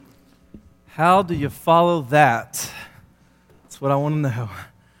How do you follow that? That's what I want to know.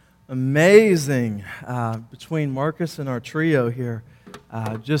 Amazing. Between Marcus and our trio here.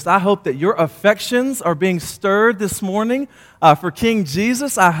 I hope that your affections are being stirred this morning for King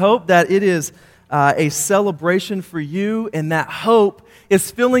Jesus. I hope that it is a celebration for you, and that hope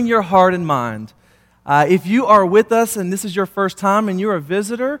is filling your heart and mind. If you are with us and this is your first time and you're a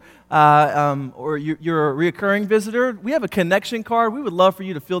visitor or you're a reoccurring visitor, we have a connection card. We would love for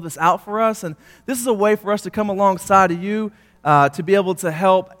you to fill this out for us. And this is a way for us to come alongside of you to be able to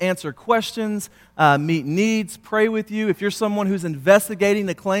help answer questions, meet needs, pray with you. If you're someone who's investigating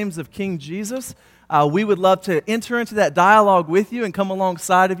the claims of King Jesus, we would love to enter into that dialogue with you and come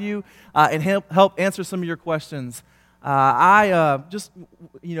alongside of you and help answer some of your questions. A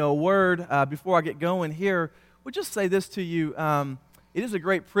word before I get going here, would just say this to you. It is a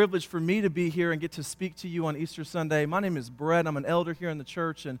great privilege for me to be here and get to speak to you on Easter Sunday. My name is Brett. I'm an elder here in the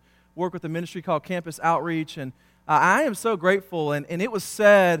church and work with a ministry called Campus Outreach. And I am so grateful. And it was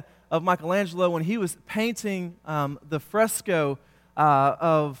said of Michelangelo when he was painting the fresco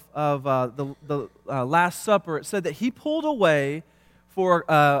of the Last Supper, it said that he pulled away for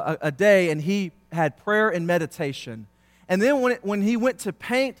a day and he had prayer and meditation. And then when he went to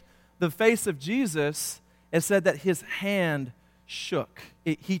paint the face of Jesus, it said that his hand shook.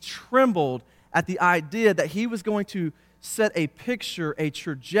 He trembled at the idea that he was going to set a picture, a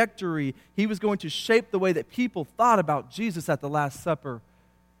trajectory. He was going to shape the way that people thought about Jesus at the Last Supper.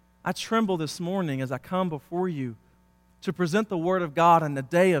 I tremble this morning as I come before you to present the Word of God on a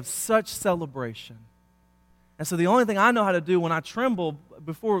day of such celebration. And so the only thing I know how to do when I tremble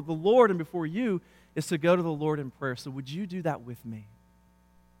before the Lord and before you is to go to the Lord in prayer. So would you do that with me?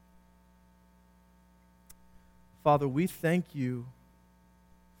 Father, we thank you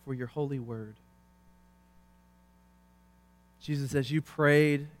for your holy word. Jesus, as you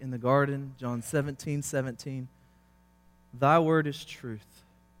prayed in the garden, John 17:17, thy word is truth.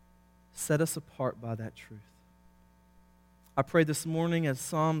 Set us apart by that truth. I pray this morning as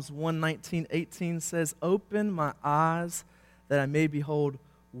Psalms 119:18 says, open my eyes that I may behold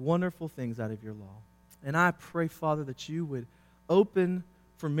wonderful things out of your law. And I pray, Father, that you would open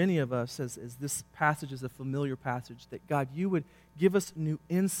for many of us, as this passage is a familiar passage, that God, you would give us new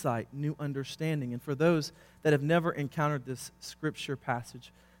insight, new understanding. And for those that have never encountered this scripture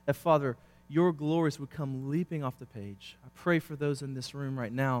passage, that, Father, your glories would come leaping off the page. I pray for those in this room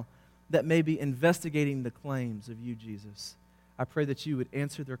right now that may be investigating the claims of you, Jesus. I pray that you would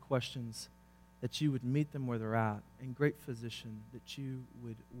answer their questions, that you would meet them where they're at, and great physician, that you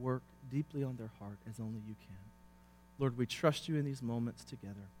would work deeply on their heart as only you can. Lord, we trust you in these moments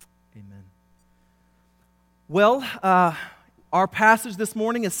together. Amen. Well, our passage this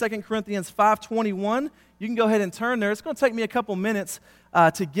morning is 2 Corinthians 5:21. You can go ahead and turn there. It's going to take me a couple minutes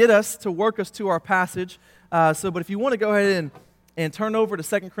to work us to our passage. But if you want to go ahead and turn over to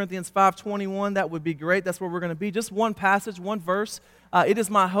 2 Corinthians 5:21, that would be great. That's where we're going to be. Just one passage, one verse. It is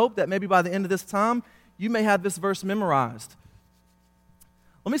my hope that maybe by the end of this time, you may have this verse memorized.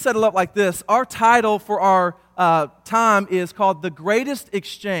 Let me set it up like this. Our title for our time is called The Greatest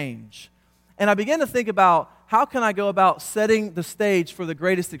Exchange. And I began to think about how can I go about setting the stage for the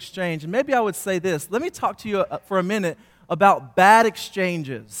greatest exchange. And maybe I would say this. Let me talk to you for a minute about bad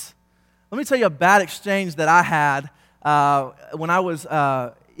exchanges. Let me tell you a bad exchange that I had when I was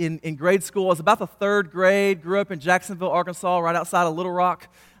in grade school. I was about the third grade, grew up in Jacksonville, Arkansas, right outside of Little Rock.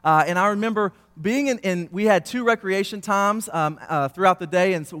 And I remember being we had two recreation times throughout the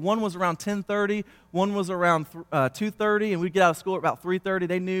day. And so one was around 10:30, one was around 2:30, and we'd get out of school at about 3:30.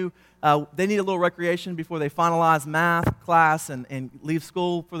 They knew they needed a little recreation before they finalized math class and leave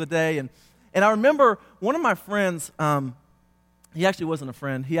school for the day. And I remember one of my friends, he actually wasn't a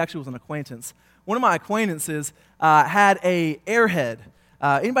friend, he actually was an acquaintance. One of my acquaintances had a airhead.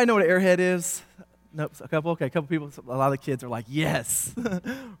 Anybody know what an airhead is? Nope, a couple people. A lot of the kids are like, yes,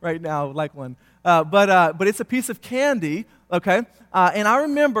 right now, like one. But it's a piece of candy, okay? And I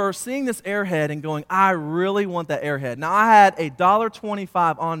remember seeing this airhead and going, I really want that airhead. Now, I had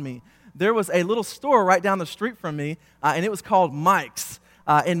 $1.25 on me. There was a little store right down the street from me, and it was called Mike's.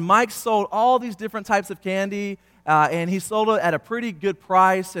 And Mike sold all these different types of candy, and he sold it at a pretty good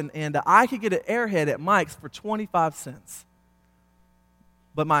price, and I could get an airhead at Mike's for 25 cents.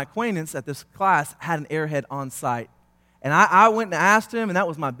 But my acquaintance at this class had an airhead on site. And I went and asked him, and that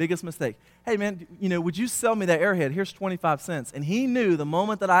was my biggest mistake. Hey, man, would you sell me that airhead? Here's 25 cents. And he knew the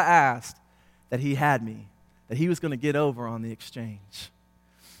moment that I asked that he had me, that he was going to get over on the exchange.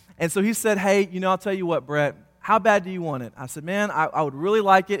 And so he said, hey, I'll tell you what, Brett, how bad do you want it? I said, man, I would really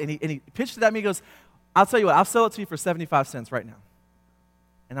like it. And he pitched it at me. He goes, I'll tell you what, I'll sell it to you for 75 cents right now.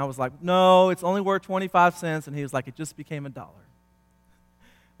 And I was like, no, it's only worth 25 cents. And he was like, it just became $1.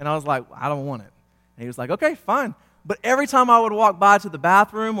 And I was like, I don't want it. And he was like, okay, fine. But every time I would walk by to the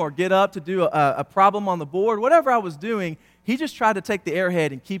bathroom or get up to do a problem on the board, whatever I was doing, he just tried to take the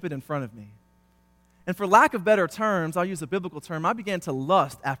airhead and keep it in front of me. And for lack of better terms, I'll use a biblical term, I began to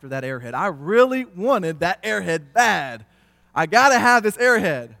lust after that airhead. I really wanted that airhead bad. I got to have this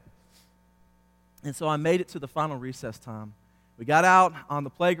airhead. And so I made it to the final recess time. We got out on the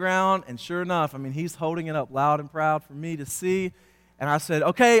playground, and sure enough, he's holding it up loud and proud for me to see. And I said,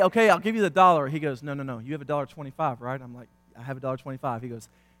 okay, I'll give you the $1. He goes, no, you have $1.25, right? I'm like, I have $1.25. He goes,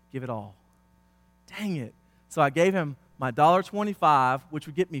 give it all. Dang it. So I gave him my $1.25, which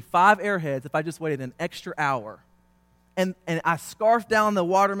would get me 5 airheads if I just waited an extra hour. And I scarfed down the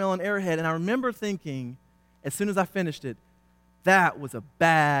watermelon airhead, and I remember thinking, as soon as I finished it, that was a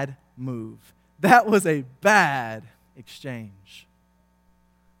bad move. That was a bad exchange.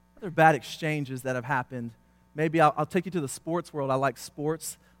 Other bad exchanges that have happened. Maybe I'll take you to the sports world. I like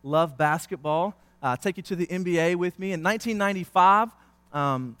sports, love basketball. I'll take you to the NBA with me. In 1995,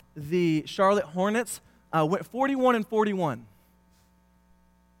 the Charlotte Hornets went 41-41.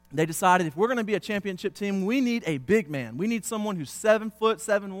 They decided if we're going to be a championship team, we need a big man. We need someone who's 7 foot,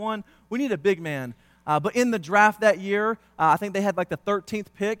 7'1". We need a big man. But in the draft that year, I think they had like the 13th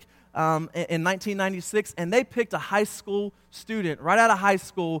pick in 1996, and they picked a high school student right out of high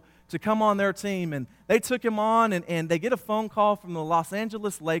school to come on their team. And they took him on, and they get a phone call from the Los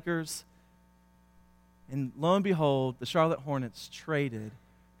Angeles Lakers. And lo and behold, the Charlotte Hornets traded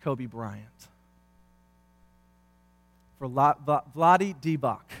Kobe Bryant for Vlade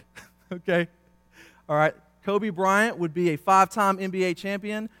Divac. Okay? All right. Kobe Bryant would be a 5-time NBA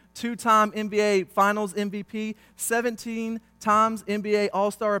champion, 2-time NBA Finals MVP, 17 times NBA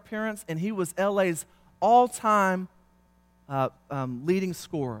All-Star appearance, and he was LA's all-time leading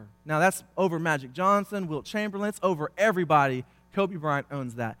scorer. Now, that's over Magic Johnson, Wilt Chamberlain, it's over everybody. Kobe Bryant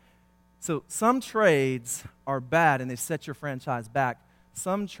owns that. So some trades are bad, and they set your franchise back.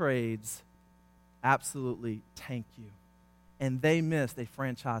 Some trades absolutely tank you. And they missed a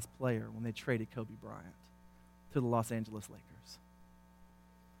franchise player when they traded Kobe Bryant to the Los Angeles Lakers.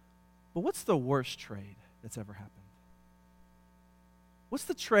 But what's the worst trade that's ever happened? What's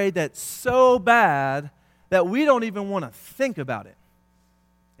the trade that's so bad that we don't even want to think about it?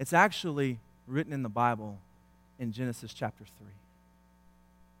 It's actually written in the Bible in Genesis chapter 3.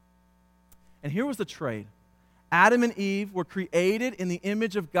 And here was the trade. Adam and Eve were created in the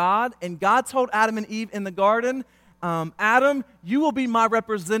image of God, and God told Adam and Eve in the garden, Adam, you will be my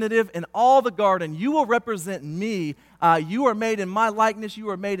representative in all the garden. You will represent me. You are made in my likeness. You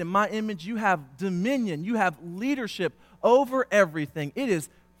are made in my image. You have dominion. You have leadership over everything. It is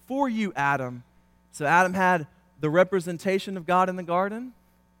for you, Adam. So Adam had the representation of God in the garden.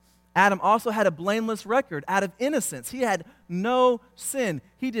 Adam also had a blameless record out of innocence. He had no sin.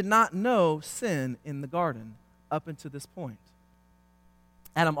 He did not know sin in the garden up until this point.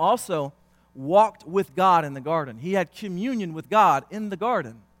 Adam also walked with God in the garden. He had communion with God in the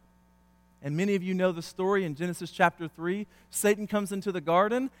garden. And many of you know the story in Genesis chapter 3. Satan comes into the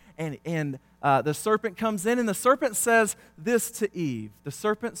garden, and the serpent comes in, and the serpent says this to Eve. The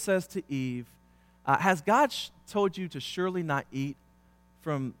serpent says to Eve, has God told you to surely not eat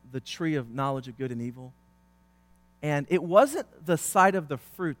from the tree of knowledge of good and evil? And it wasn't the sight of the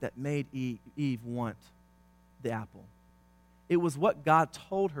fruit that made Eve want the apple. It was what God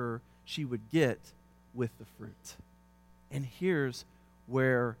told her she would get with the fruit. And here's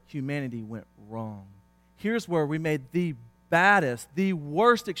where humanity went wrong. Here's where we made the baddest, the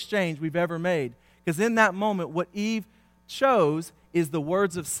worst exchange we've ever made. Because in that moment, what Eve chose is the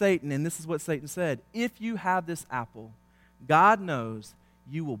words of Satan. And this is what Satan said. If you have this apple, God knows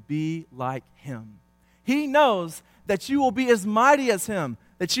you will be like him. He knows that you will be as mighty as him,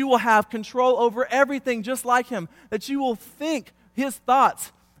 that you will have control over everything just like him, that you will think his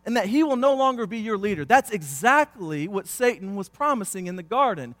thoughts, and that he will no longer be your leader. That's exactly what Satan was promising in the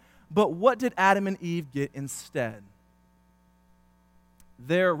garden. But what did Adam and Eve get instead?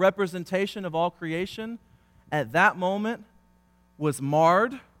 Their representation of all creation at that moment was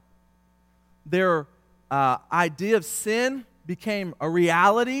marred. Their idea of sin became a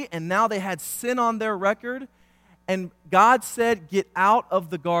reality, and now they had sin on their record. And God said, get out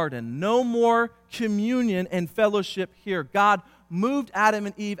of the garden. No more communion and fellowship here. God moved Adam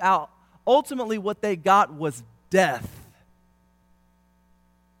and Eve out. Ultimately, what they got was death.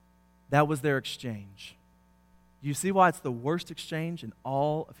 That was their exchange. You see why it's the worst exchange in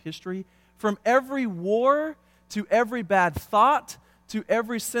all of history? From every war to every bad thought to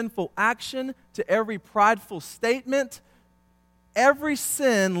every sinful action to every prideful statement, every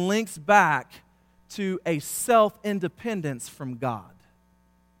sin links back to a self-independence from God.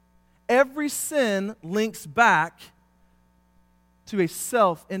 Every sin links back to a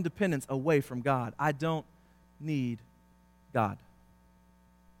self-independence away from God. I don't need God.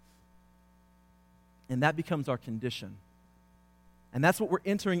 And that becomes our condition. And that's what we're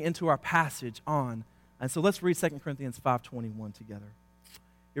entering into our passage on. And so let's read 2 Corinthians 5:21 together.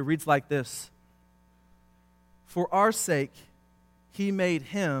 It reads like this: For our sake he made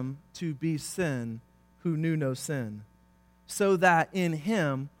him to be sin who knew no sin, so that in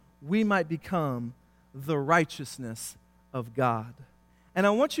him we might become the righteousness of God. And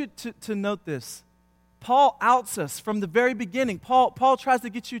I want you to note this. Paul outs us from the very beginning. Paul tries to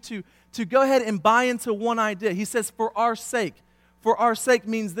get you to go ahead and buy into one idea. He says, for our sake. For our sake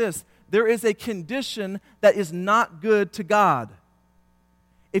means this: there is a condition that is not good to God.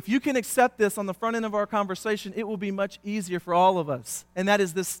 If you can accept this on the front end of our conversation, it will be much easier for all of us. And that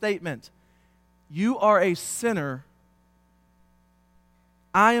is this statement: you are a sinner.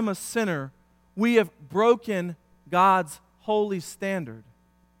 I am a sinner. We have broken God's holy standard.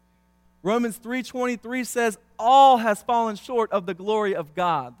 Romans 3:23 says, all has fallen short of the glory of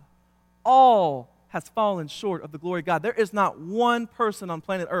God. All has fallen short of the glory of God. There is not one person on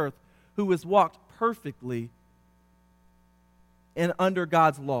planet Earth who has walked perfectly under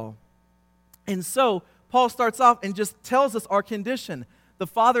God's law. And so, Paul starts off and just tells us our condition. The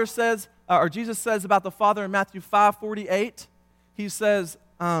Father says, or Jesus says about the Father in Matthew 5:48, he says,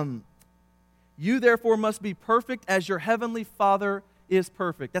 you therefore must be perfect as your heavenly Father is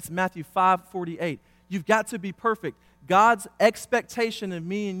perfect. That's Matthew 5:48. You've got to be perfect. God's expectation of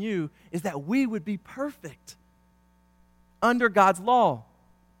me and you is that we would be perfect under God's law.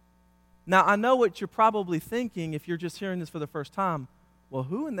 Now, I know what you're probably thinking if you're just hearing this for the first time. Well,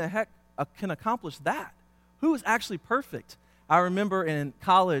 who in the heck can accomplish that? Who is actually perfect? I remember in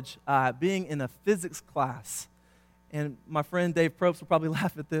college being in a physics class, and my friend Dave Probst will probably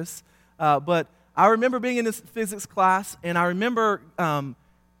laugh at this, but I remember being in this physics class, and I remember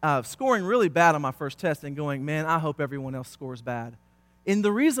scoring really bad on my first test and going, man, I hope everyone else scores bad. And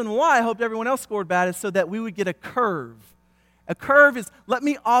the reason why I hoped everyone else scored bad is so that we would get a curve. A curve is, let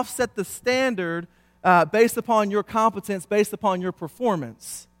me offset the standard based upon your competence, based upon your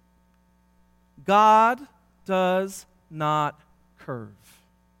performance. God does not curve.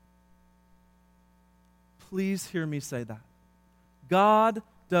 Please hear me say that. God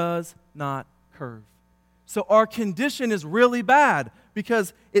does not curve. So our condition is really bad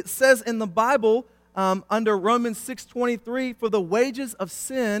because it says in the Bible under Romans 6:23, for the wages of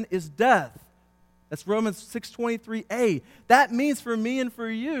sin is death. That's Romans 6:23a. That means for me and for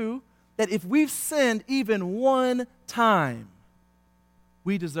you that if we've sinned even one time,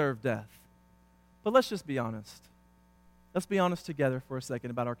 we deserve death. But let's just be honest. Let's be honest together for a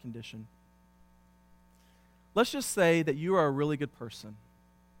second about our condition. Let's just say that you are a really good person.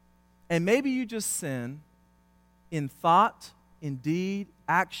 And maybe you just sin in thought, in deed,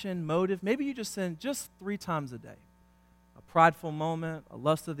 action, motive. Maybe you just sin just 3 times a day. A prideful moment, a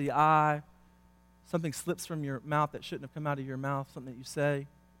lust of the eye, something slips from your mouth that shouldn't have come out of your mouth, something that you say.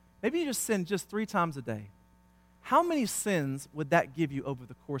 Maybe you just sin just 3 times a day. How many sins would that give you over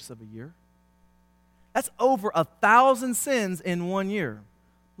the course of a year? That's over 1,000 sins in 1 year.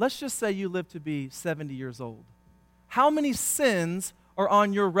 Let's just say you live to be 70 years old. How many sins are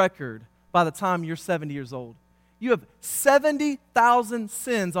on your record by the time you're 70 years old? You have 70,000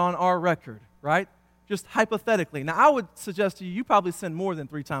 sins on our record, right? Just hypothetically. Now, I would suggest to you, you probably sin more than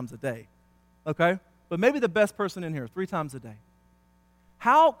 3 times a day, okay? But maybe the best person in here, 3 times a day.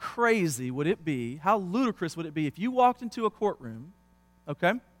 How crazy would it be, how ludicrous would it be if you walked into a courtroom,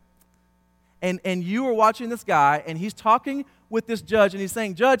 okay, and you were watching this guy, and he's talking with this judge, and he's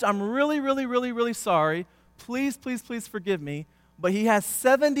saying, Judge, I'm really, really, really, really sorry. Please, please, please forgive me. But he has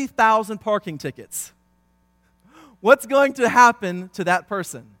 70,000 parking tickets. What's going to happen to that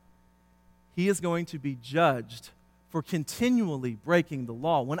person? He is going to be judged for continually breaking the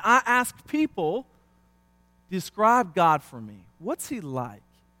law. When I ask people, describe God for me, what's he like?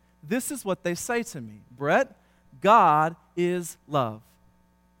 This is what they say to me. Brett, God is love.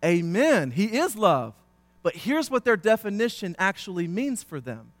 Amen. He is love. But here's what their definition actually means for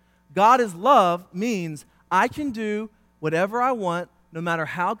them. God is love means I can do whatever I want, no matter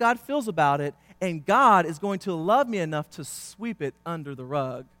how God feels about it, and God is going to love me enough to sweep it under the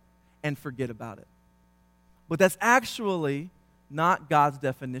rug and forget about it. But that's actually not God's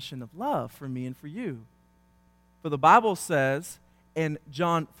definition of love for me and for you. For the Bible says in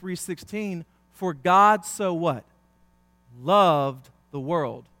John 3:16, for God so what? Loved the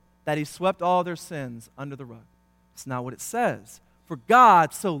world, that he swept all their sins under the rug. It's not what it says. For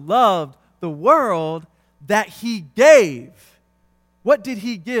God so loved the world that he gave. What did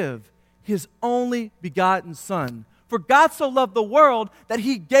he give? His only begotten Son. For God so loved the world that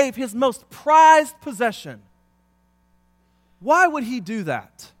he gave his most prized possession. Why would he do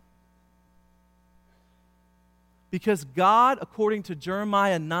that? Because God, according to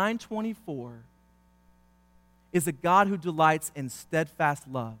Jeremiah 9:24, is a God who delights in steadfast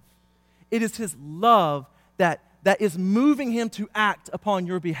love. It is his love that is moving him to act upon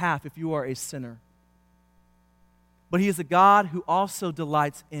your behalf if you are a sinner. But he is a God who also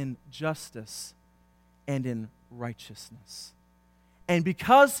delights in justice and in righteousness. And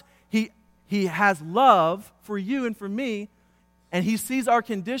because he has love for you and for me, and he sees our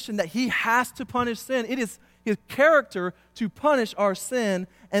condition that he has to punish sin, it is his character to punish our sin.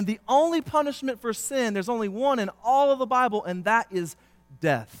 And the only punishment for sin, there's only one in all of the Bible, and that is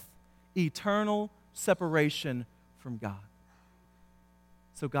death. Eternal separation from God.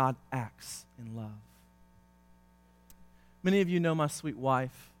 So God acts in love. Many of you know my sweet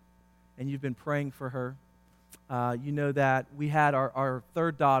wife, and you've been praying for her. You know that we had our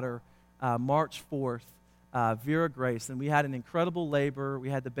third daughter March 4th, Vera Grace, and we had an incredible labor. We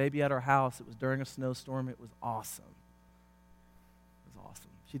had the baby at our house. It was during a snowstorm. It was awesome. It was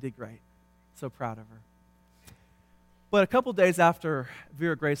awesome. She did great. So proud of her. But a couple days after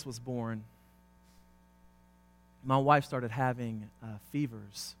Vera Grace was born, my wife started having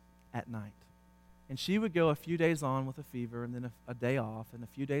fevers at night. And she would go a few days on with a fever and then a day off and a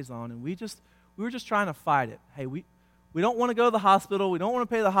few days on. And we were just trying to fight it. Hey, we don't want to go to the hospital. We don't want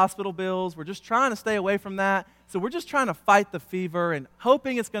to pay the hospital bills. We're just trying to stay away from that. So we're just trying to fight the fever and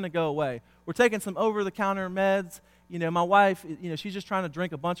hoping it's going to go away. We're taking some over-the-counter meds. You know, my wife, she's just trying to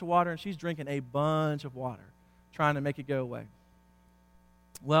drink a bunch of water, and she's drinking a bunch of water, trying to make it go away.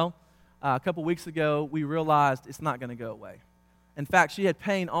 Well, a couple weeks ago, we realized it's not going to go away. In fact, she had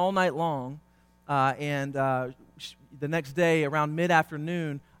pain all night long. The next day, around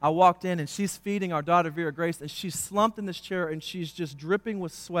mid-afternoon, I walked in, and she's feeding our daughter, Vera Grace, and she's slumped in this chair, and she's just dripping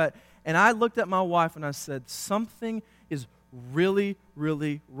with sweat. And I looked at my wife, and I said, something is really,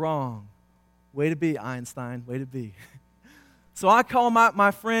 really wrong. Way to be, Einstein. Way to be. So I call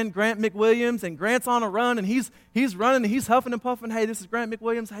my friend Grant McWilliams, and Grant's on a run, and he's running, and he's huffing and puffing. Hey, this is Grant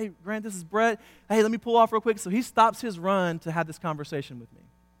McWilliams. Hey, Grant, this is Brett. Hey, let me pull off real quick. So he stops his run to have this conversation with me.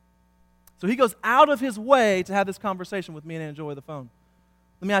 So he goes out of his way to have this conversation with me and enjoy the phone.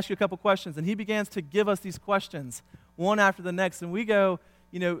 Let me ask you a couple questions. And he begins to give us these questions, one after the next. And we go,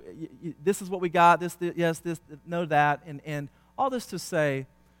 this is what we got, this, yes, this, no, that. And all this to say,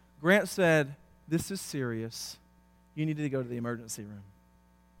 Grant said, this is serious. You need to go to the emergency room.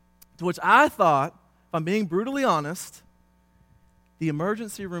 To which I thought, if I'm being brutally honest, the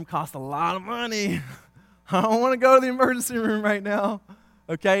emergency room costs a lot of money. I don't want to go to the emergency room right now.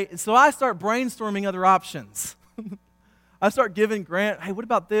 Okay, so I start brainstorming other options. I start giving Grant, hey, what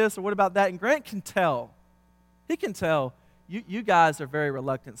about this or what about that? And Grant can tell. He can tell you guys are very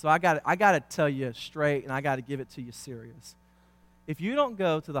reluctant. So I got to tell you straight, and I got to give it to you serious. If you don't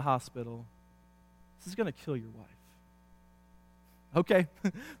go to the hospital, this is going to kill your wife. Okay,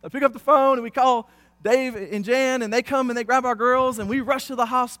 I pick up the phone and we call Dave and Jan, and they come and they grab our girls, and we rush to the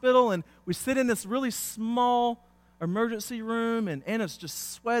hospital, and we sit in this really small emergency room, and Anna's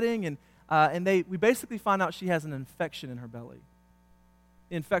just sweating, and we basically find out she has an infection in her belly.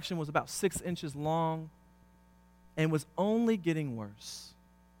 The infection was about 6 inches long and was only getting worse.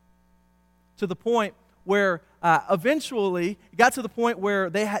 To the point where eventually it got to the point where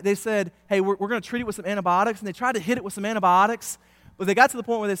they said, hey, we're going to treat it with some antibiotics, and they tried to hit it with some antibiotics, but they got to the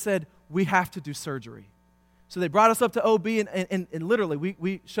point where they said, we have to do surgery. So they brought us up to OB, and literally,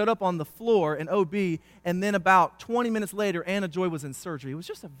 we showed up on the floor in OB, and then about 20 minutes later, Anna Joy was in surgery. It was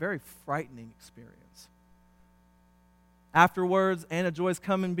just a very frightening experience. Afterwards, Anna Joy's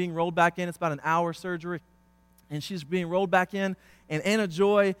coming, being rolled back in. It's about an hour surgery, and she's being rolled back in, and Anna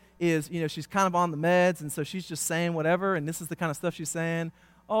Joy is, she's kind of on the meds, and so she's just saying whatever, and this is the kind of stuff she's saying.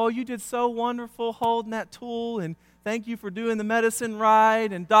 Oh, you did so wonderful holding that tool, and thank you for doing the medicine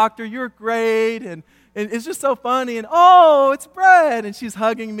right, and doctor, you're great, and it's just so funny, and oh, it's Brett, and she's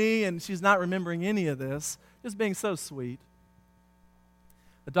hugging me, and she's not remembering any of this, just being so sweet.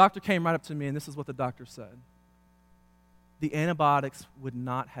 The doctor came right up to me, and this is what the doctor said. The antibiotics would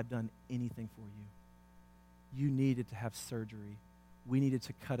not have done anything for you. You needed to have surgery. We needed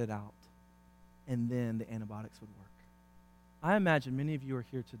to cut it out, and then the antibiotics would work. I imagine many of you are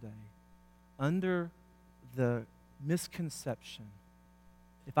here today under the misconception,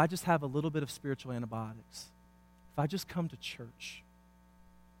 if I just have a little bit of spiritual antibiotics, if I just come to church,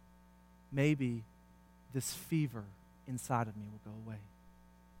 maybe this fever inside of me will go away.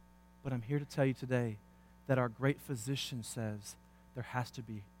 But I'm here to tell you today that our great physician says there has to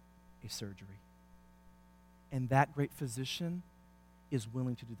be a surgery. And that great physician is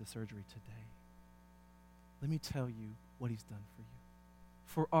willing to do the surgery today. Let me tell you what he's done for you.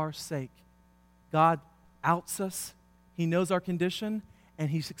 For our sake, God outs us. He knows our condition, and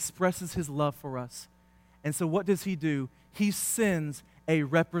he expresses his love for us. And so what does he do? He sends a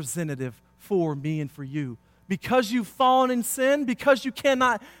representative for me and for you. Because you've fallen in sin, because you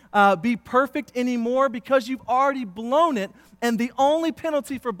cannot be perfect anymore, because you've already blown it, and the only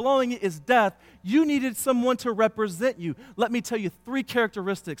penalty for blowing it is death, you needed someone to represent you. Let me tell you 3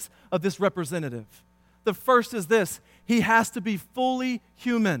 characteristics of this representative. The first is this: he has to be fully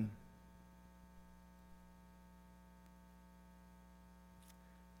human.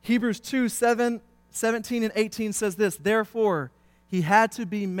 Hebrews 2:17 and 18 says this: therefore, he had to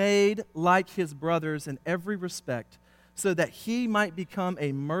be made like his brothers in every respect, so that he might become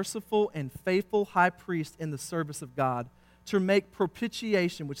a merciful and faithful high priest in the service of God, to make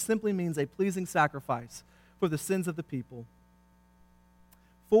propitiation, which simply means a pleasing sacrifice, for the sins of the people.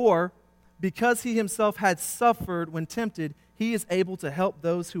 For, because he himself had suffered when tempted, he is able to help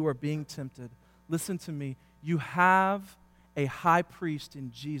those who are being tempted. Listen to me. You have a high priest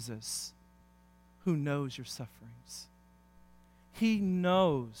in Jesus who knows your sufferings. He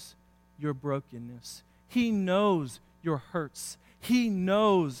knows your brokenness. He knows your hurts. He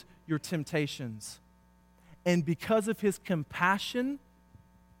knows your temptations. And because of his compassion,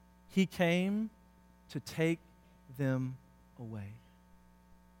 he came to take them away.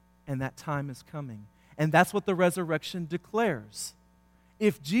 And that time is coming. And that's what the resurrection declares.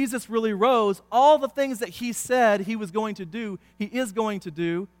 If Jesus really rose, all the things that he said he was going to do, he is going to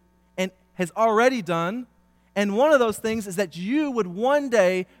do, and has already done. And one of those things is that you would one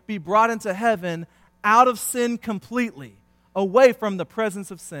day be brought into heaven out of sin completely, away from the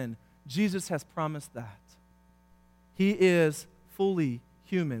presence of sin. Jesus has promised that. He is fully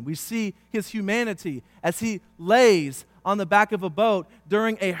human. We see his humanity as he lays on the back of a boat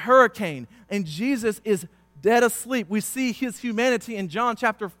during a hurricane, and Jesus is dead asleep. We see his humanity in John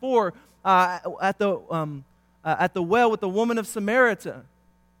chapter 4 at the well with the woman of Samaria,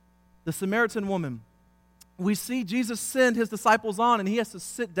 the Samaritan woman. We see Jesus send his disciples on, and he has to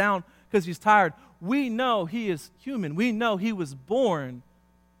sit down because he's tired. We know he is human. We know he was born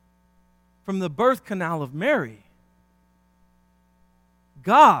from the birth canal of Mary.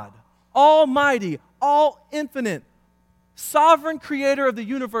 God, almighty, all infinite, sovereign creator of the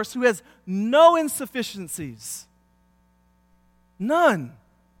universe who has no insufficiencies, none,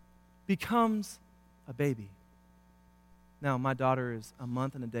 becomes a baby. Now, my daughter is a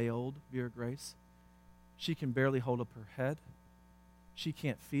month and a day old, Vera Grace. She can barely hold up her head. She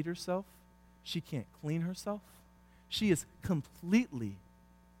can't feed herself. She can't clean herself. She is completely,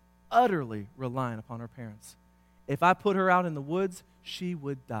 utterly reliant upon her parents. If I put her out in the woods, she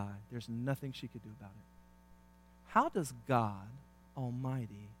would die. There's nothing she could do about it. How does God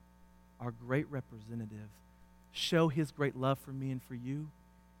Almighty, our great representative, show his great love for me and for you?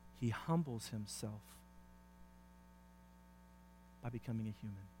 He humbles himself by becoming a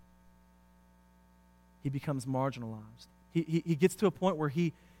human. He becomes marginalized. He gets to a point where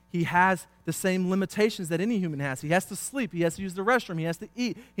he has the same limitations that any human has. He has to sleep. He has to use the restroom. He has to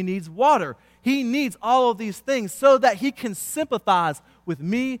eat. He needs water. He needs all of these things so that he can sympathize with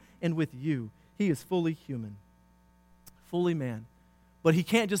me and with you. He is fully human, fully man. But he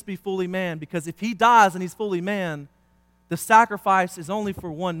can't just be fully man, because if he dies and he's fully man, the sacrifice is only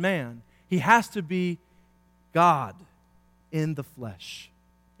for one man. He has to be God in the flesh.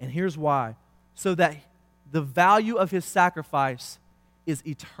 And here's why. So that the value of his sacrifice is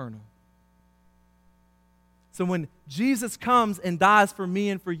eternal. So when Jesus comes and dies for me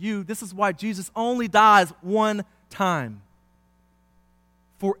and for you, this is why Jesus only dies one time.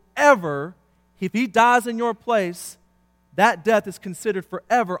 Forever, if he dies in your place, that death is considered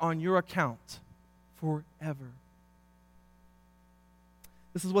forever on your account. Forever.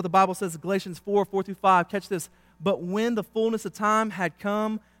 This is what the Bible says in Galatians 4:4-5. Catch this. But when the fullness of time had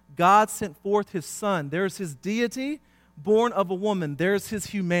come, God sent forth his Son. There's his deity, born of a woman. There's his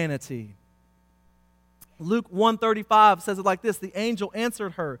humanity. Luke 1:35 says it like this: the angel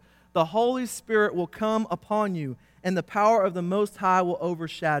answered her, "The Holy Spirit will come upon you, and the power of the Most High will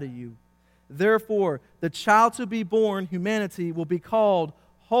overshadow you. Therefore, the child to be born, humanity, will be called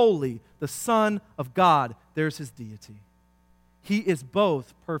Holy, the Son of God." There's his deity. He is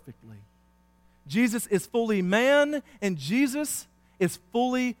both perfectly. Jesus is fully man, and Jesus is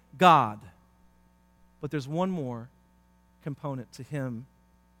fully God. But there's one more component to him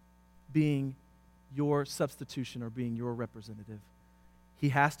being your substitution or being your representative. He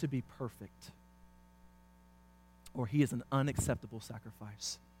has to be perfect, or he is an unacceptable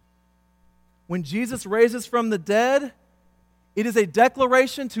sacrifice. When Jesus raises from the dead, it is a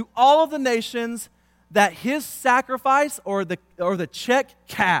declaration to all of the nations that his sacrifice or the check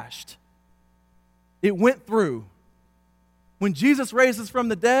cashed. It went through. When Jesus raises from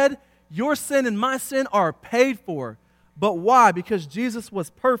the dead, your sin and my sin are paid for. But why? Because Jesus was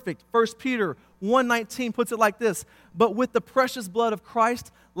perfect. 1 Peter 1:19 puts it like this: but with the precious blood of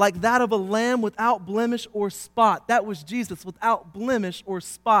Christ, like that of a lamb without blemish or spot. That was Jesus, without blemish or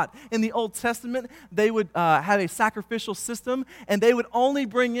spot. In the Old Testament, they would have a sacrificial system, and they would only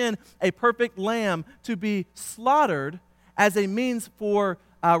bring in a perfect lamb to be slaughtered as a means for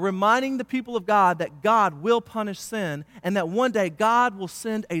reminding the people of God that God will punish sin, and that one day God will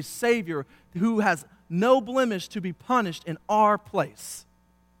send a Savior who has no blemish to be punished in our place.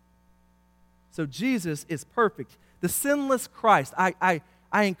 So Jesus is perfect. The sinless Christ.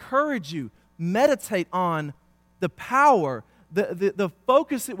 I encourage you, meditate on the power, the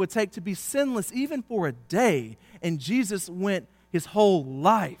focus it would take to be sinless even for a day. And Jesus went his whole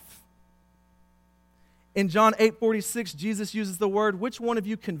life. In John 8:46, Jesus uses the word, "Which one of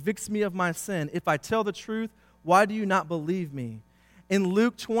you convicts me of my sin? If I tell the truth, why do you not believe me?" In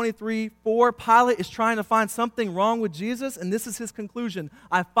Luke 23:4, Pilate is trying to find something wrong with Jesus, and this is his conclusion: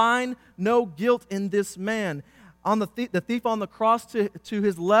 I find no guilt in this man. On the thief on the cross to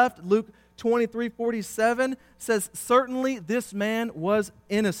his left, Luke 23:47 says, certainly this man was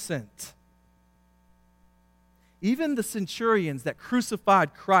innocent. Even the centurions that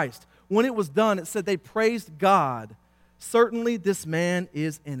crucified Christ, when it was done, it said they praised God. Certainly this man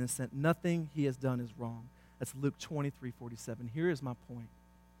is innocent. Nothing he has done is wrong. That's Luke 23:47. Here is my point.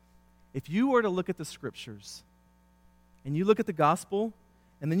 If you were to look at the scriptures, and you look at the gospel,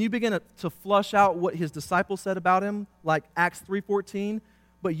 and then you begin to flush out what his disciples said about him, like Acts 3:14,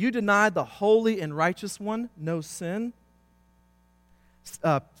 but you denied the holy and righteous one, no sin.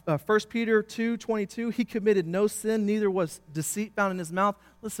 1 Peter 2:22, he committed no sin, neither was deceit found in his mouth.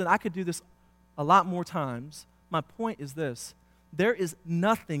 Listen, I could do this a lot more times. My point is this: there is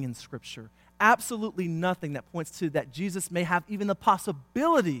nothing in Scripture, absolutely nothing, that points to that Jesus may have even the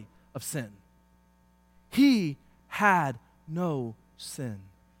possibility of sin. He had no sin.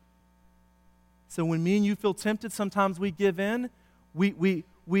 So when me and you feel tempted, sometimes we give in. We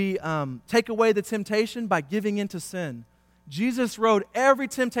take away the temptation by giving in to sin. Jesus rode every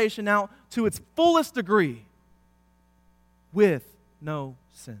temptation out to its fullest degree with no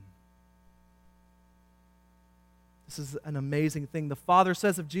sin. This is an amazing thing. The Father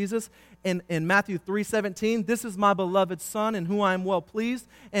says of Jesus in Matthew 3:17, "This is my beloved Son in whom I am well pleased."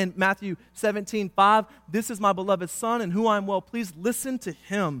 And Matthew 17:5, "This is my beloved Son in whom I am well pleased. Listen to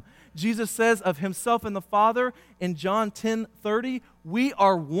him." Jesus says of himself and the Father in John 10:30, "We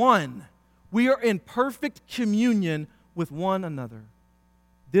are one. We are in perfect communion with one another."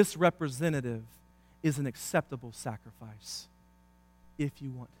 This representative is an acceptable sacrifice if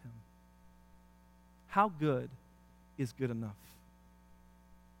you want him. How good is good enough?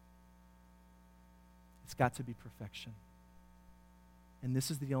 It's got to be perfection. And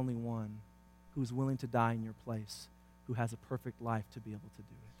this is the only one who is willing to die in your place, who has a perfect life to be able to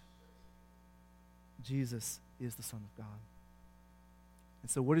do it. Jesus is the Son of God.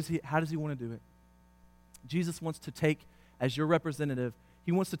 And so how does he want to do it? Jesus wants to take, as your representative,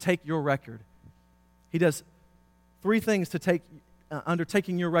 he wants to take your record. He does three things to take,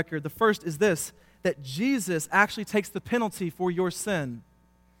 undertaking your record. The first is this: that Jesus actually takes the penalty for your sin.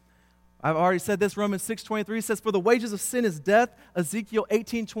 I've already said this. Romans 6:23 says, "For the wages of sin is death." Ezekiel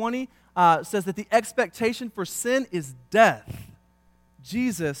 18:20 says that the expectation for sin is death.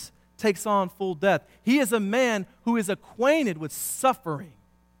 Jesus takes on full death. He is a man who is acquainted with suffering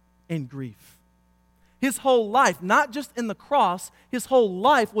and grief. His whole life, not just in the cross, his whole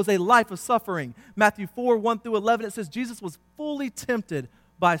life was a life of suffering. Matthew 4:1-11, it says Jesus was fully tempted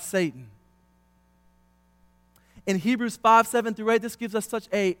by Satan. In Hebrews 5:7-8, this gives us such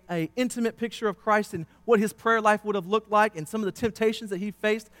a intimate picture of Christ and what his prayer life would have looked like and some of the temptations that he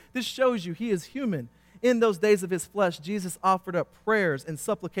faced. This shows you he is human. In those days of his flesh, Jesus offered up prayers and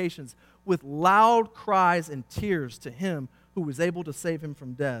supplications with loud cries and tears to him who was able to save him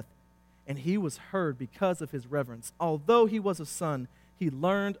from death. And he was heard because of his reverence. Although he was a son, he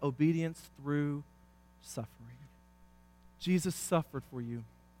learned obedience through suffering. Jesus suffered for you,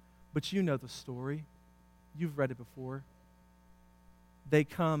 but you know the story. You've read it before. They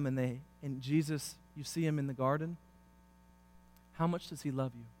come and Jesus, you see him in the garden. How much does he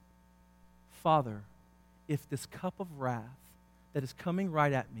love you? Father, if this cup of wrath that is coming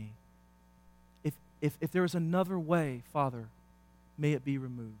right at me, if there is another way, Father, may it be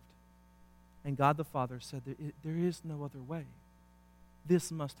removed. And God the Father said, there is no other way.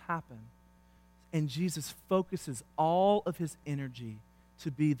 This must happen. And Jesus focuses all of his energy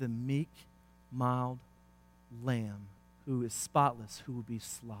to be the meek, mild lamb who is spotless, who will be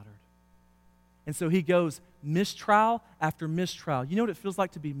slaughtered. And so he goes mistrial after mistrial. You know what it feels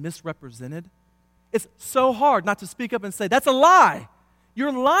like to be misrepresented? It's so hard not to speak up and say, that's a lie.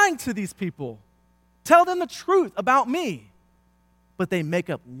 You're lying to these people. Tell them the truth about me. But they make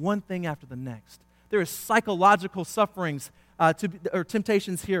up one thing after the next. There is psychological sufferings or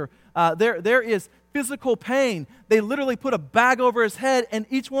temptations here. There is physical pain. They literally put a bag over his head, and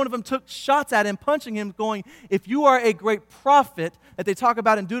each one of them took shots at him, punching him, going, if you are a great prophet that they talk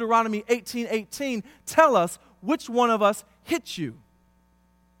about in Deuteronomy 18:18, tell us which one of us hit you.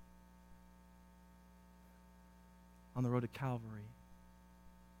 On the road to Calvary,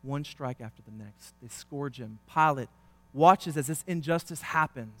 one strike after the next. They scourge him. Pilate watches as this injustice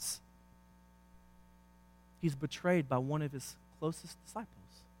happens. He's betrayed by one of his closest disciples.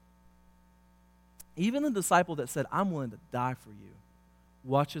 Even the disciple that said, I'm willing to die for you,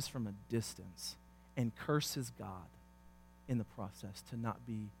 watches from a distance and curses God in the process to not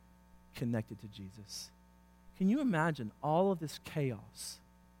be connected to Jesus. Can you imagine all of this chaos?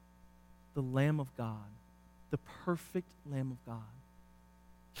 The Lamb of God, the perfect Lamb of God,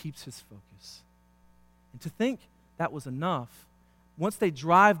 keeps his focus. And to think that was enough, once they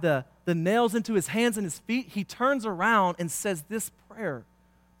drive the nails into his hands and his feet, he turns around and says this prayer,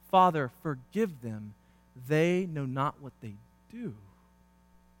 Father, forgive them. They know not what they do.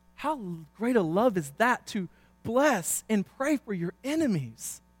 How great a love is that to bless and pray for your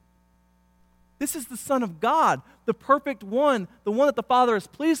enemies? This is the Son of God, the perfect one, the one that the Father is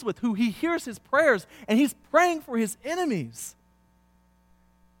pleased with, who he hears his prayers, and he's praying for his enemies.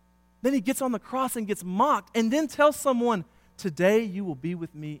 Then he gets on the cross and gets mocked, and then tells someone, today you will be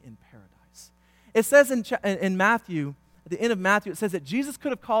with me in paradise. It says in Matthew, at the end of Matthew, it says that Jesus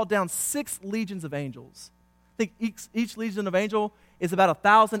could have called down 6 legions of angels. I think each legion of angel is about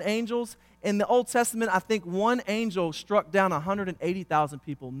 1,000 angels. In the Old Testament, I think one angel struck down 180,000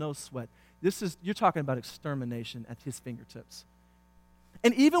 people, no sweat. You're talking about extermination at his fingertips.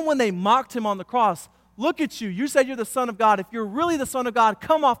 And even when they mocked him on the cross, look at you. You said you're the Son of God. If you're really the Son of God,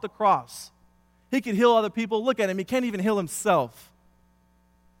 come off the cross. He could heal other people. Look at him. He can't even heal himself.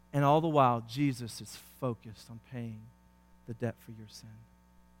 And all the while, Jesus is focused on paying the debt for your sin.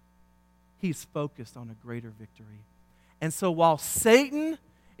 He's focused on a greater victory. And so while Satan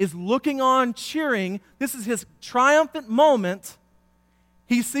is looking on, cheering, this is his triumphant moment,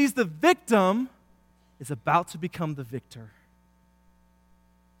 he sees the victim is about to become the victor.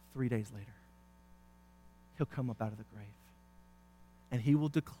 3 days later, he'll come up out of the grave. And he will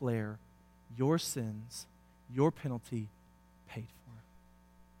declare your sins, your penalty, paid for.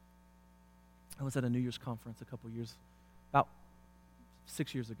 I was at a New Year's conference about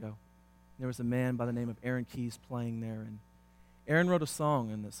 6 years ago. There was a man by the name of Aaron Keyes playing there, and Aaron wrote a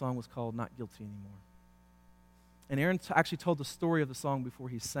song, and the song was called Not Guilty Anymore. And Aaron actually told the story of the song before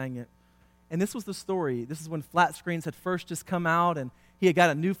he sang it. And this was the story. This is when flat screens had first just come out, and he had got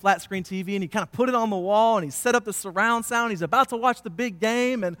a new flat screen TV, and he kind of put it on the wall, and he set up the surround sound. He's about to watch the big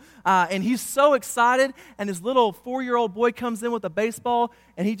game, and he's so excited. And his little 4-year-old boy comes in with a baseball,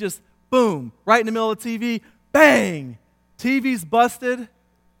 and he just, boom, right in the middle of the TV, bang! TV's busted.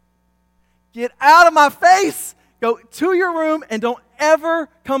 Get out of my face! Go to your room, and don't ever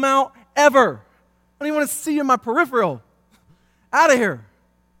come out, ever. I don't even want to see you in my peripheral. Out of here.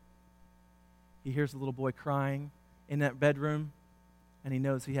 He hears the little boy crying in that bedroom, and he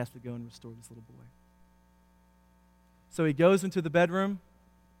knows he has to go and restore this little boy. So he goes into the bedroom,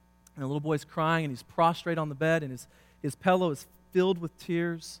 and the little boy's crying, and he's prostrate on the bed, and his pillow is filled with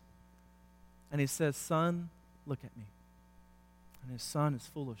tears. And he says, son, look at me. And his son is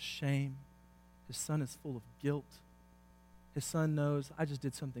full of shame. His son is full of guilt. His son knows, I just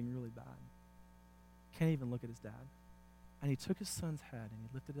did something really bad. Can't even look at his dad. And he took his son's head, and he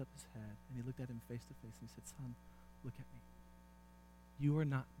lifted up his head, and he looked at him face to face, and he said, son, look at me. You are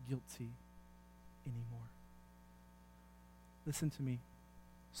not guilty anymore. Listen to me.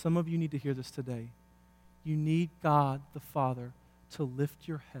 Some of you need to hear this today. You need God the Father to lift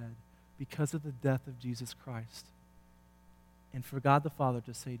your head because of the death of Jesus Christ. And for God the Father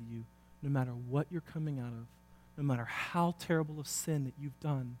to say to you, no matter what you're coming out of, no matter how terrible of sin that you've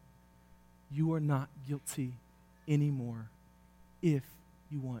done, you are not guilty anymore if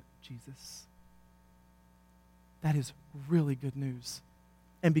you want Jesus. That is really good news.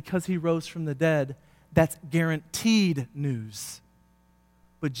 And because he rose from the dead, that's guaranteed news.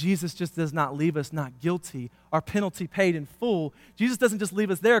 But Jesus just does not leave us not guilty, our penalty paid in full. Jesus doesn't just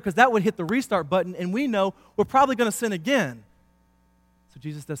leave us there because that would hit the restart button, and we know we're probably going to sin again. So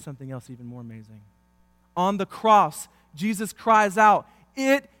Jesus does something else even more amazing. On the cross, Jesus cries out,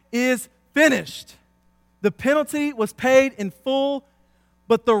 "It is finished." The penalty was paid in full,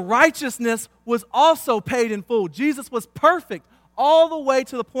 but the righteousness was also paid in full. Jesus was perfect all the way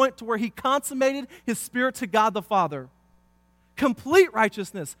to the point to where he consummated his spirit to God the Father. Complete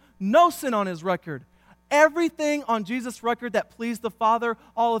righteousness, no sin on his record. Everything on Jesus' record that pleased the Father,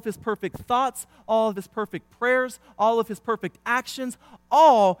 all of his perfect thoughts, all of his perfect prayers, all of his perfect actions,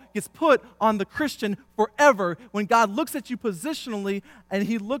 all gets put on the Christian forever. When God looks at you positionally and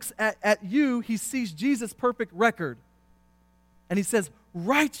he looks at you, he sees Jesus' perfect record. And he says,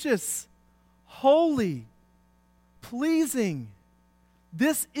 righteous, holy, pleasing.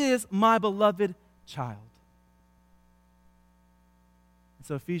 This is my beloved child.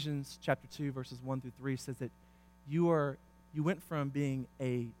 So Ephesians chapter 2, verses 1 through 3 says that you went from being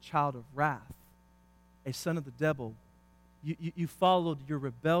a child of wrath, a son of the devil. You followed your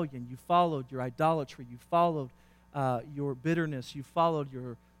rebellion. You followed your idolatry. You followed your bitterness. You followed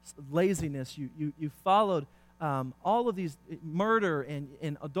your laziness. You followed all of these murder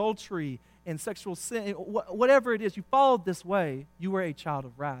and adultery and sexual sin. Whatever it is, you followed this way. You were a child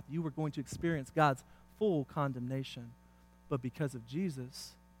of wrath. You were going to experience God's full condemnation. But because of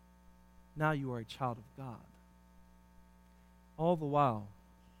Jesus, now you are a child of God. All the while,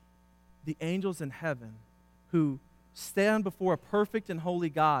 the angels in heaven who stand before a perfect and holy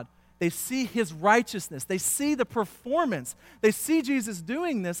God, they see his righteousness. They see the performance. They see Jesus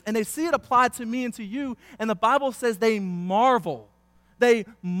doing this, and they see it applied to me and to you. And the Bible says they marvel. They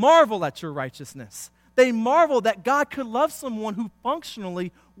marvel at your righteousness. They marvel that God could love someone who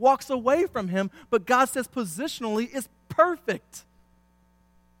functionally walks away from him, but God says positionally is perfect.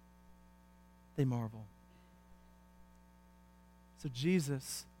 They marvel. So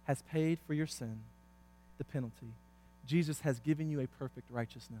Jesus has paid for your sin, the penalty. Jesus has given you a perfect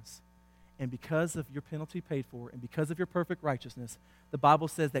righteousness. And because of your penalty paid for, and because of your perfect righteousness, the Bible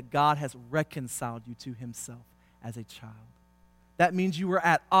says that God has reconciled you to himself as a child. That means you were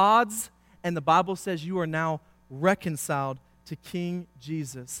at odds, and the Bible says you are now reconciled to King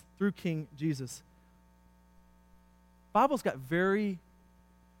Jesus, through King Jesus. Bible's got very,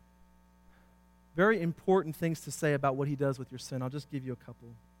 very important things to say about what he does with your sin. I'll just give you a couple.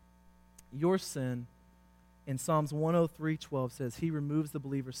 Your sin, in Psalms 103:12 says, he removes the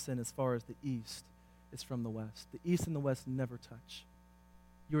believer's sin as far as the east is from the west. The east and the west never touch.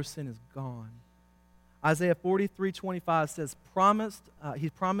 Your sin is gone. Isaiah 43:25 says, he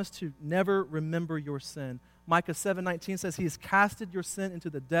promised to never remember your sin. Micah 7:19 says, he has casted your sin into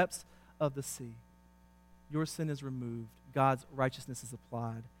the depths of the sea. Your sin is removed. God's righteousness is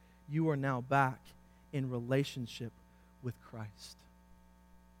applied. You are now back in relationship with Christ.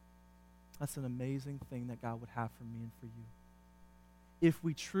 That's an amazing thing that God would have for me and for you. If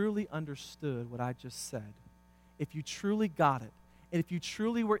we truly understood what I just said, if you truly got it, and if you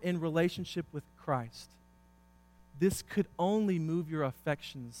truly were in relationship with Christ, this could only move your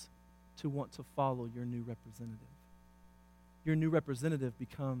affections to want to follow your new representative. Your new representative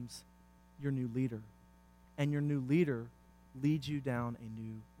becomes your new leader. And your new leader leads you down a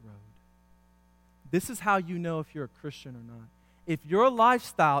new road. This is how you know if you're a Christian or not. If your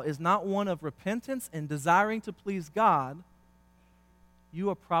lifestyle is not one of repentance and desiring to please God, you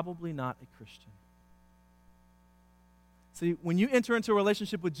are probably not a Christian. See, when you enter into a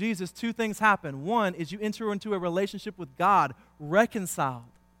relationship with Jesus, two things happen. One is you enter into a relationship with God, reconciled.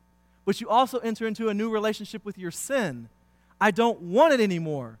 But you also enter into a new relationship with your sin. I don't want it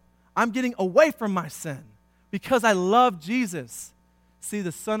anymore. I'm getting away from my sin because I love Jesus. See,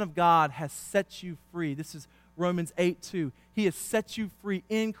 the Son of God has set you free. This is Romans 8:2. He has set you free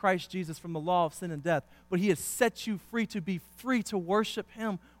in Christ Jesus from the law of sin and death, but he has set you free to be free to worship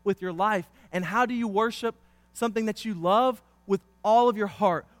him with your life. And how do you worship something that you love? With all of your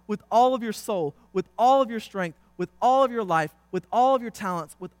heart, with all of your soul, with all of your strength, with all of your life, with all of your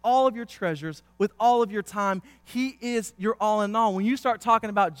talents, with all of your treasures, with all of your time. He is your all in all. When you start talking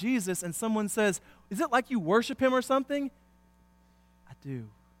about Jesus and someone says, is it like you worship him or something? I do.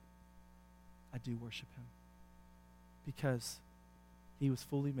 I do worship him. Because he was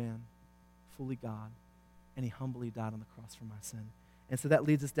fully man, fully God, and he humbly died on the cross for my sin. And so that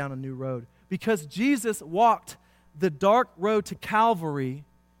leads us down a new road. Because Jesus walked the dark road to Calvary,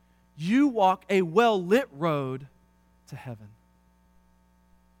 you walk a well-lit road to heaven.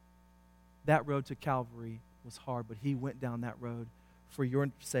 That road to Calvary was hard, but he went down that road for your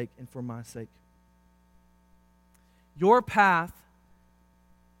sake and for my sake. Your path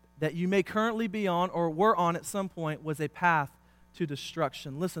that you may currently be on or were on at some point was a path to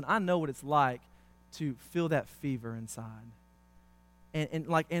destruction. Listen, I know what it's like to feel that fever inside. And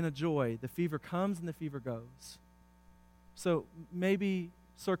like in a joy, the fever comes and the fever goes. So maybe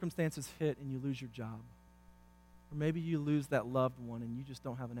circumstances hit and you lose your job. Or maybe you lose that loved one and you just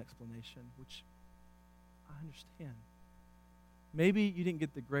don't have an explanation, which I understand. Maybe you didn't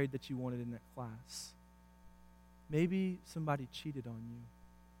get the grade that you wanted in that class. Maybe somebody cheated on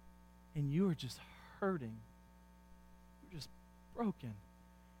you and you are just hurting. You're just broken.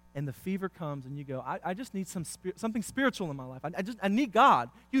 And the fever comes and you go, I just need something spiritual in my life. I need God.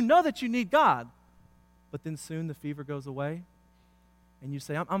 You know that you need God. But then soon the fever goes away and you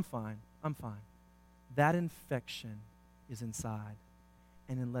say, I'm fine. I'm fine. That infection is inside.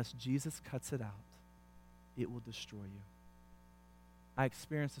 And unless Jesus cuts it out, it will destroy you. I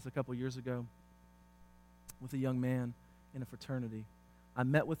experienced this a couple years ago with a young man in a fraternity. I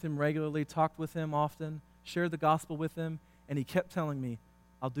met with him regularly, talked with him often, shared the gospel with him, and he kept telling me,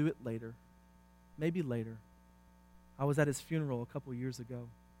 I'll do it later, maybe later. I was at his funeral a couple years ago.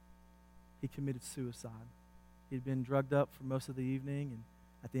 He committed suicide. He'd been drugged up for most of the evening, and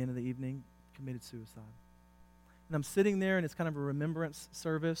at the end of the evening, committed suicide. And I'm sitting there, and it's kind of a remembrance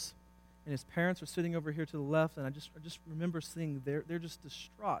service, and his parents are sitting over here to the left, and I just remember seeing they're just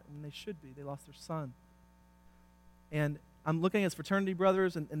distraught, and they should be. They lost their son. And I'm looking at his fraternity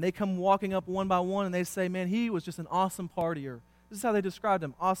brothers, and they come walking up one by one, and they say, man, he was just an awesome partier. This is how they described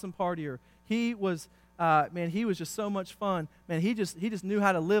him, awesome partier. He was, he was just so much fun. Man, he just knew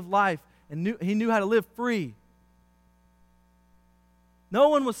how to live life, and he knew how to live free. No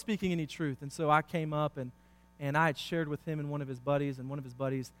one was speaking any truth, and so I came up, and I had shared with him and one of his buddies, and one of his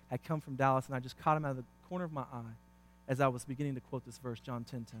buddies had come from Dallas, and I just caught him out of the corner of my eye as I was beginning to quote this verse, John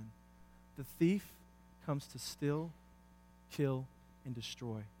 10:10. The thief comes to steal, kill, and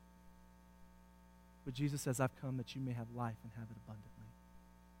destroy. But Jesus says, I've come that you may have life and have it abundantly.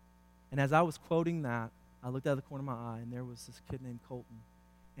 And as I was quoting that, I looked out of the corner of my eye, and there was this kid named Colton,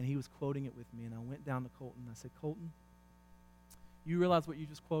 and he was quoting it with me, and I went down to Colton, and I said, Colton, you realize what you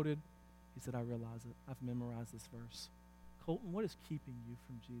just quoted? He said, I realize it. I've memorized this verse. Colton, what is keeping you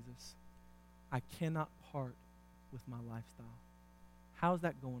from Jesus? I cannot part with my lifestyle. How's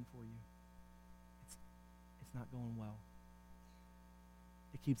that going for you? It's not going well.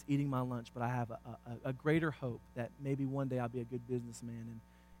 It keeps eating my lunch, but I have a greater hope that maybe one day I'll be a good businessman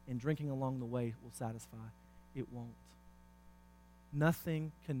and drinking along the way will satisfy. It won't.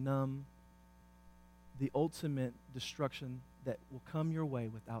 Nothing can numb the ultimate destruction that will come your way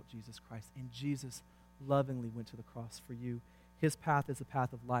without Jesus Christ. And Jesus lovingly went to the cross for you. His path is a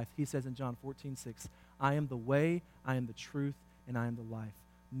path of life. He says in John 14:6, I am the way, I am the truth, and I am the life.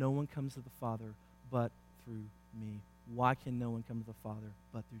 No one comes to the Father but through me. Why can no one come to the Father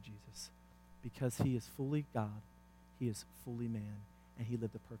but through Jesus? Because he is fully God, he is fully man, and he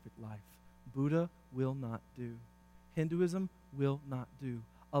lived a perfect life. Buddha will not do. Hinduism will not do.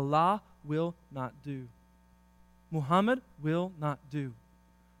 Allah will not do. Muhammad will not do.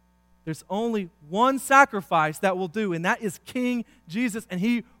 There's only one sacrifice that will do, and that is King Jesus, and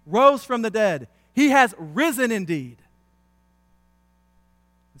he rose from the dead. He has risen indeed.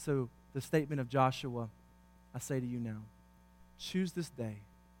 And so the statement of Joshua, I say to you now, choose this day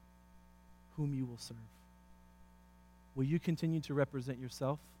whom you will serve. Will you continue to represent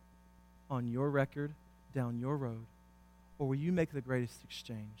yourself on your record, down your road, or will you make the greatest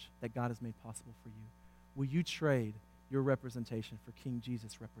exchange that God has made possible for you? Will you trade your representation for King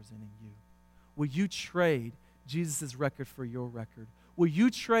Jesus representing you? Will you trade Jesus' record for your record? Will you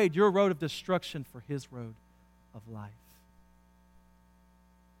trade your road of destruction for his road of life?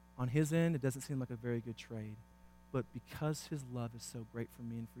 On his end, it doesn't seem like a very good trade, but because his love is so great for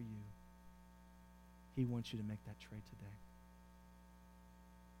me and for you, he wants you to make that trade today.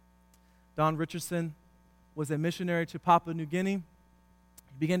 Don Richardson was a missionary to Papua New Guinea.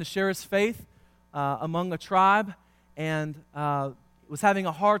 He began to share his faith among a tribe and was having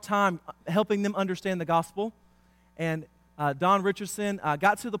a hard time helping them understand the gospel. And Don Richardson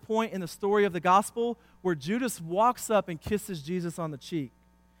got to the point in the story of the gospel where Judas walks up and kisses Jesus on the cheek.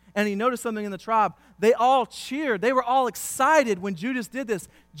 And he noticed something in the tribe. They all cheered. They were all excited when Judas did this.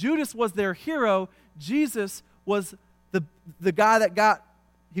 Judas was their hero. Jesus was the guy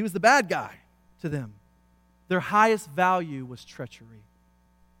he was the bad guy to them. Their highest value was treachery.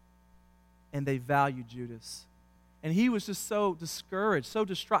 And they valued Judas. And he was just so discouraged, so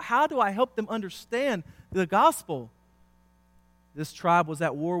distraught. How do I help them understand the gospel? This tribe was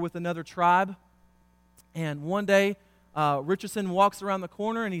at war with another tribe. And one day, Richardson walks around the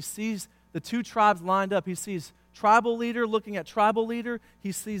corner and he sees the two tribes lined up. He sees tribal leader looking at tribal leader.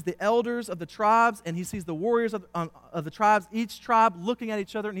 He sees the elders of the tribes, and he sees the warriors of the tribes, each tribe looking at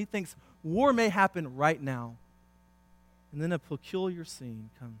each other, and he thinks, war may happen right now. And then a peculiar scene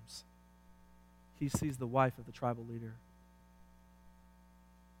comes. He sees the wife of the tribal leader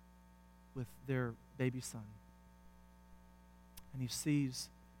with their baby son. And he sees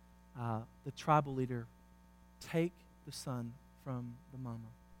the tribal leader take the son from the mama.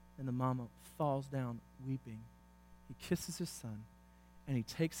 And the mama falls down weeping. He kisses his son, and he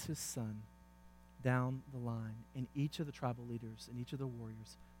takes his son down the line. And each of the tribal leaders and each of the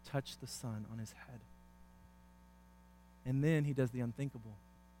warriors touch the son on his head. And then he does the unthinkable.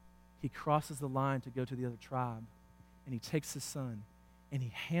 He crosses the line to go to the other tribe, and he takes his son, and he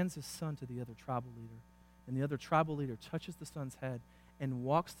hands his son to the other tribal leader. And the other tribal leader touches the son's head and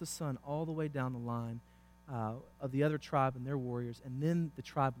walks the son all the way down the line of the other tribe and their warriors, and then the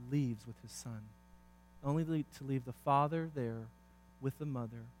tribe leaves with his son, only to leave the father there with the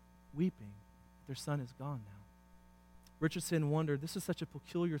mother weeping. Their son is gone now. Richardson wondered, this is such a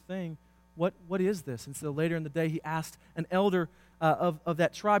peculiar thing. What is this? And so later in the day, he asked an elder of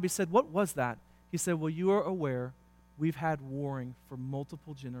that tribe, he said, what was that? He said, well, you are aware we've had warring for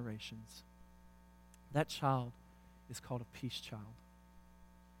multiple generations. That child is called a peace child.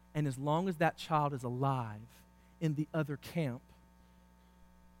 And as long as that child is alive in the other camp,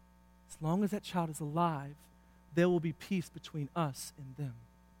 as long as that child is alive, there will be peace between us and them.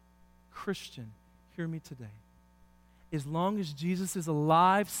 Christian, hear me today. As long as Jesus is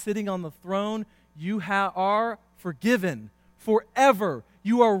alive, sitting on the throne, you are forgiven forever.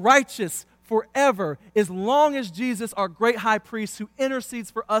 You are righteous forever. As long as Jesus, our great high priest who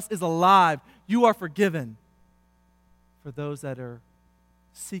intercedes for us, is alive, you are forgiven. For those that are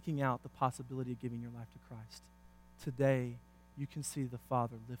seeking out the possibility of giving your life to Christ, today you can see the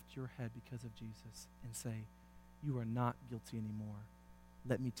Father lift your head because of Jesus and say, you are not guilty anymore.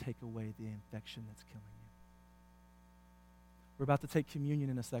 Let me take away the infection that's killing you. We're about to take communion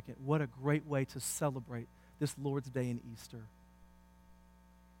in a second. What a great way to celebrate this Lord's Day and Easter.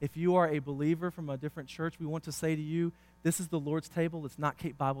 If you are a believer from a different church, we want to say to you, this is the Lord's table. It's not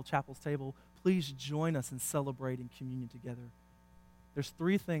Cape Bible Chapel's table. Please join us in celebrating communion together. There's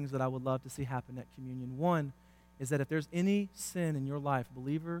 3 things that I would love to see happen at communion. One is that if there's any sin in your life,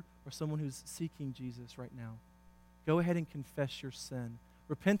 believer or someone who's seeking Jesus right now, go ahead and confess your sin.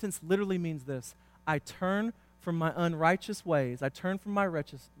 Repentance literally means this: I turn from my unrighteous ways, I turn from my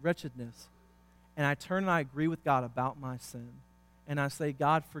wretchedness, and I turn and I agree with God about my sin. And I say,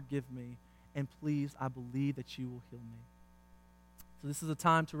 God, forgive me, and please, I believe that you will heal me. So this is a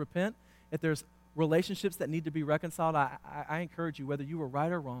time to repent. If there's relationships that need to be reconciled, I encourage you, whether you were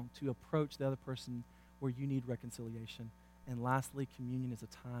right or wrong, to approach the other person where you need reconciliation. And lastly, communion is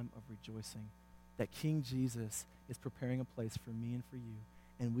a time of rejoicing that King Jesus is preparing a place for me and for you,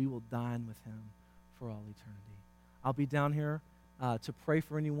 and we will dine with him for all eternity. I'll be down here to pray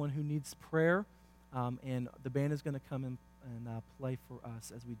for anyone who needs prayer, and the band is going to come and play for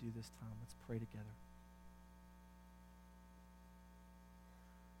us as we do this time. Let's pray together.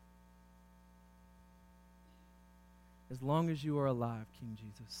 As long as you are alive, King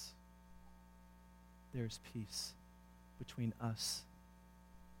Jesus, there's peace between us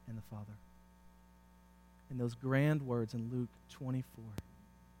and the Father. And those grand words in Luke 24.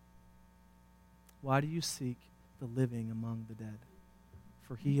 Why do you seek the living among the dead?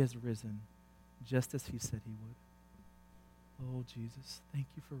 For he has risen, just as he said he would. Oh, Jesus, thank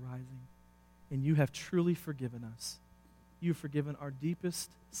you for rising. And you have truly forgiven us. You have forgiven our deepest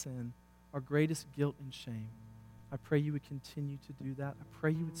sin, our greatest guilt and shame. I pray you would continue to do that. I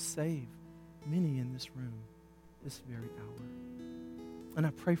pray you would save many in this room this very hour. And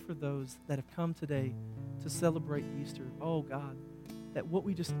I pray for those that have come today to celebrate Easter. Oh, God, that what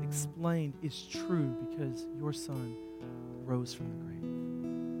we just explained is true because your Son rose from the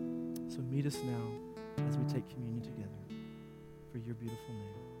grave. So meet us now as we take communion together. For your beautiful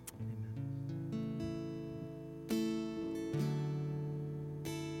name. Amen.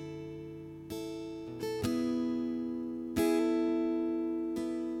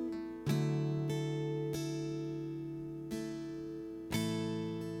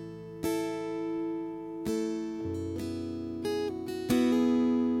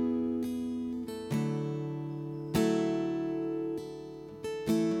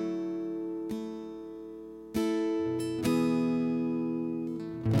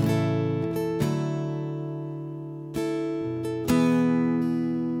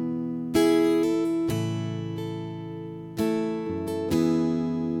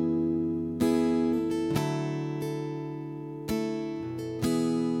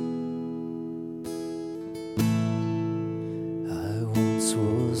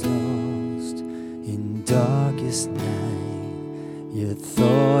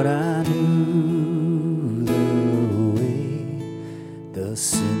 thought I knew the way, the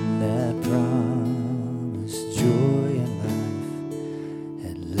sin that promised joy and life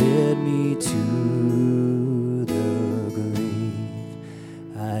had led me to the grave.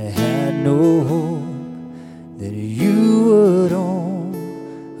 I had no hope that you would own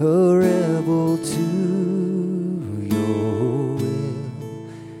a rebel to your will,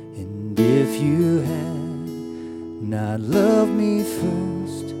 and if you had not loved me first,